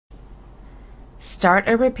Start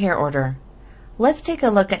a repair order. Let's take a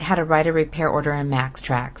look at how to write a repair order in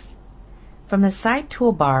MaxxTraxx. From the side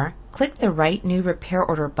toolbar, click the Write New Repair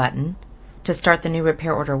Order button to start the new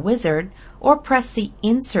repair order wizard, or press the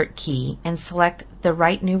Insert key and select the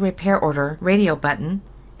Write New Repair Order radio button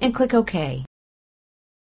and click OK.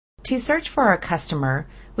 To search for a customer,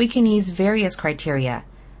 we can use various criteria.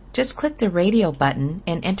 Just click the radio button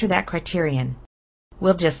and enter that criterion.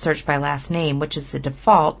 We'll just search by last name, which is the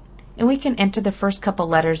default, and we can enter the first couple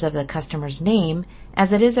letters of the customer's name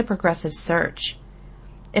as it is a progressive search.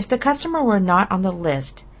 If the customer were not on the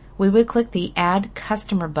list, we would click the Add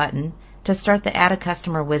Customer button to start the Add a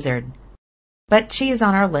Customer wizard. But she is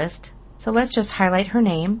on our list, so let's just highlight her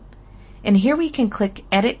name, and here we can click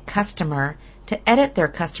Edit Customer to edit their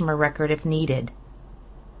customer record if needed.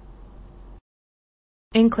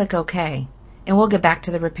 And click OK, and we'll get back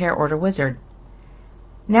to the repair order wizard.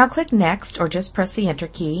 Now click Next, or just press the Enter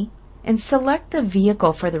key, and select the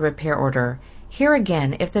vehicle for the repair order. Here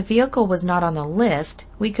again, if the vehicle was not on the list,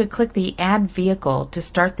 we could click the Add Vehicle to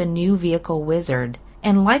start the new vehicle wizard.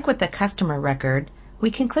 And like with the customer record, we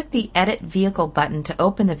can click the Edit Vehicle button to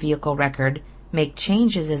open the vehicle record, make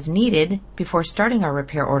changes as needed before starting our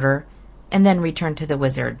repair order, and then return to the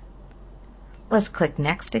wizard. Let's click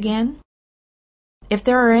Next again. If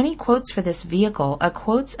there are any quotes for this vehicle, a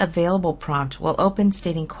Quotes Available prompt will open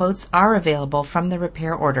stating quotes are available from the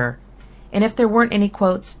repair order. And if there weren't any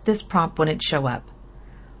quotes, this prompt wouldn't show up.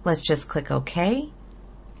 Let's just click OK.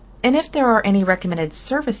 And if there are any recommended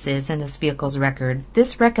services in this vehicle's record,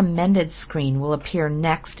 this recommended screen will appear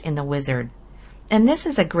next in the wizard. And this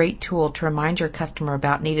is a great tool to remind your customer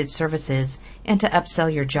about needed services and to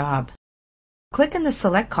upsell your job. Click in the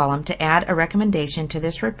Select column to add a recommendation to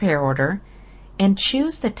this repair order, and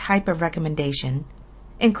choose the type of recommendation,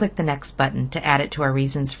 and click the Next button to add it to our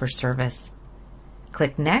reasons for service.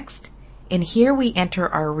 Click Next, and here we enter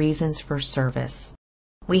our reasons for service.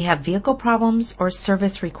 We have vehicle problems or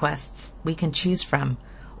service requests we can choose from,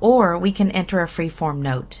 or we can enter a free-form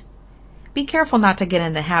note. Be careful not to get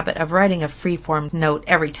in the habit of writing a free-form note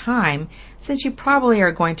every time, since you probably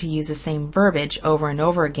are going to use the same verbiage over and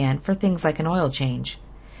over again for things like an oil change.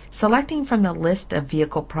 Selecting from the list of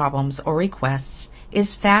vehicle problems or requests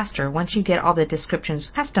is faster once you get all the descriptions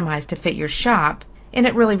customized to fit your shop, and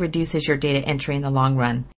it really reduces your data entry in the long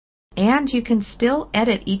run. And you can still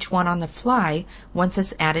edit each one on the fly once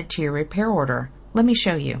it's added to your repair order. Let me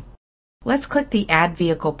show you. Let's click the Add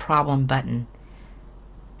Vehicle Problem button.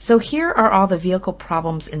 So here are all the vehicle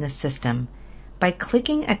problems in the system. By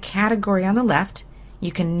clicking a category on the left,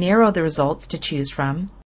 you can narrow the results to choose from,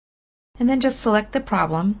 and then just select the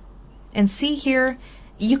problem, and see here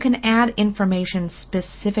you can add information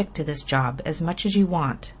specific to this job as much as you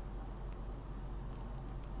want.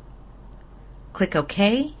 Click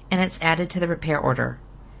OK, and it's added to the repair order.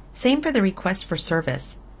 Same for the request for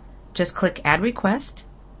service. Just click Add Request,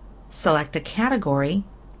 select a category,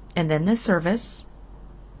 and then the service,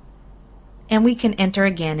 and we can enter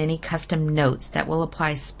again any custom notes that will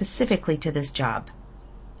apply specifically to this job,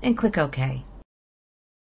 and click OK.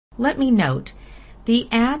 Let me note, the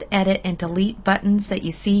Add, Edit, and Delete buttons that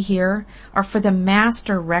you see here are for the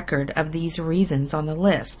master record of these reasons on the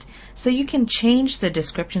list. So you can change the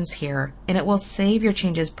descriptions here, and it will save your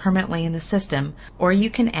changes permanently in the system, or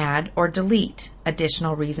you can add or delete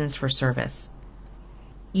additional reasons for service.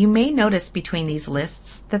 You may notice between these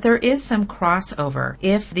lists that there is some crossover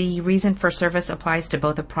if the reason for service applies to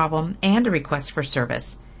both a problem and a request for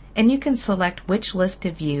service, and you can select which list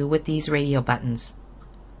to view with these radio buttons.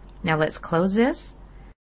 Now let's close this.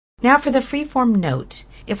 Now for the freeform note.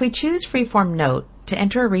 If we choose freeform note to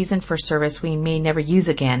enter a reason for service we may never use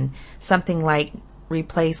again, something like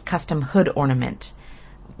replace custom hood ornament,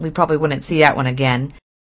 we probably wouldn't see that one again,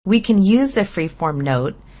 we can use the freeform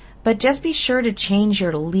note, but just be sure to change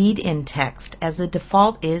your lead-in text as the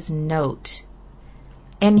default is note.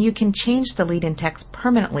 And you can change the lead-in text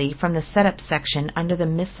permanently from the setup section under the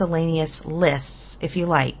miscellaneous lists if you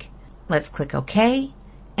like. Let's click OK,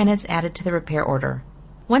 and it's added to the repair order.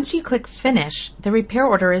 Once you click Finish, the repair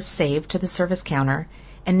order is saved to the service counter,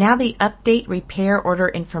 and now the Update Repair Order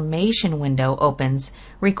Information window opens,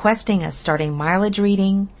 requesting a starting mileage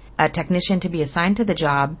reading, a technician to be assigned to the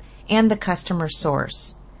job, and the customer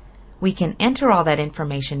source. We can enter all that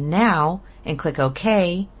information now and click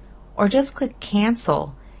OK, or just click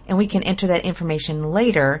Cancel, and we can enter that information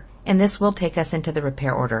later, and this will take us into the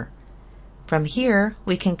repair order. From here,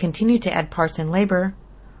 we can continue to add parts and labor,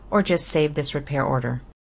 or just save this repair order.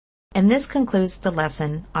 And this concludes the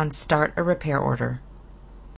lesson on Start a Repair Order.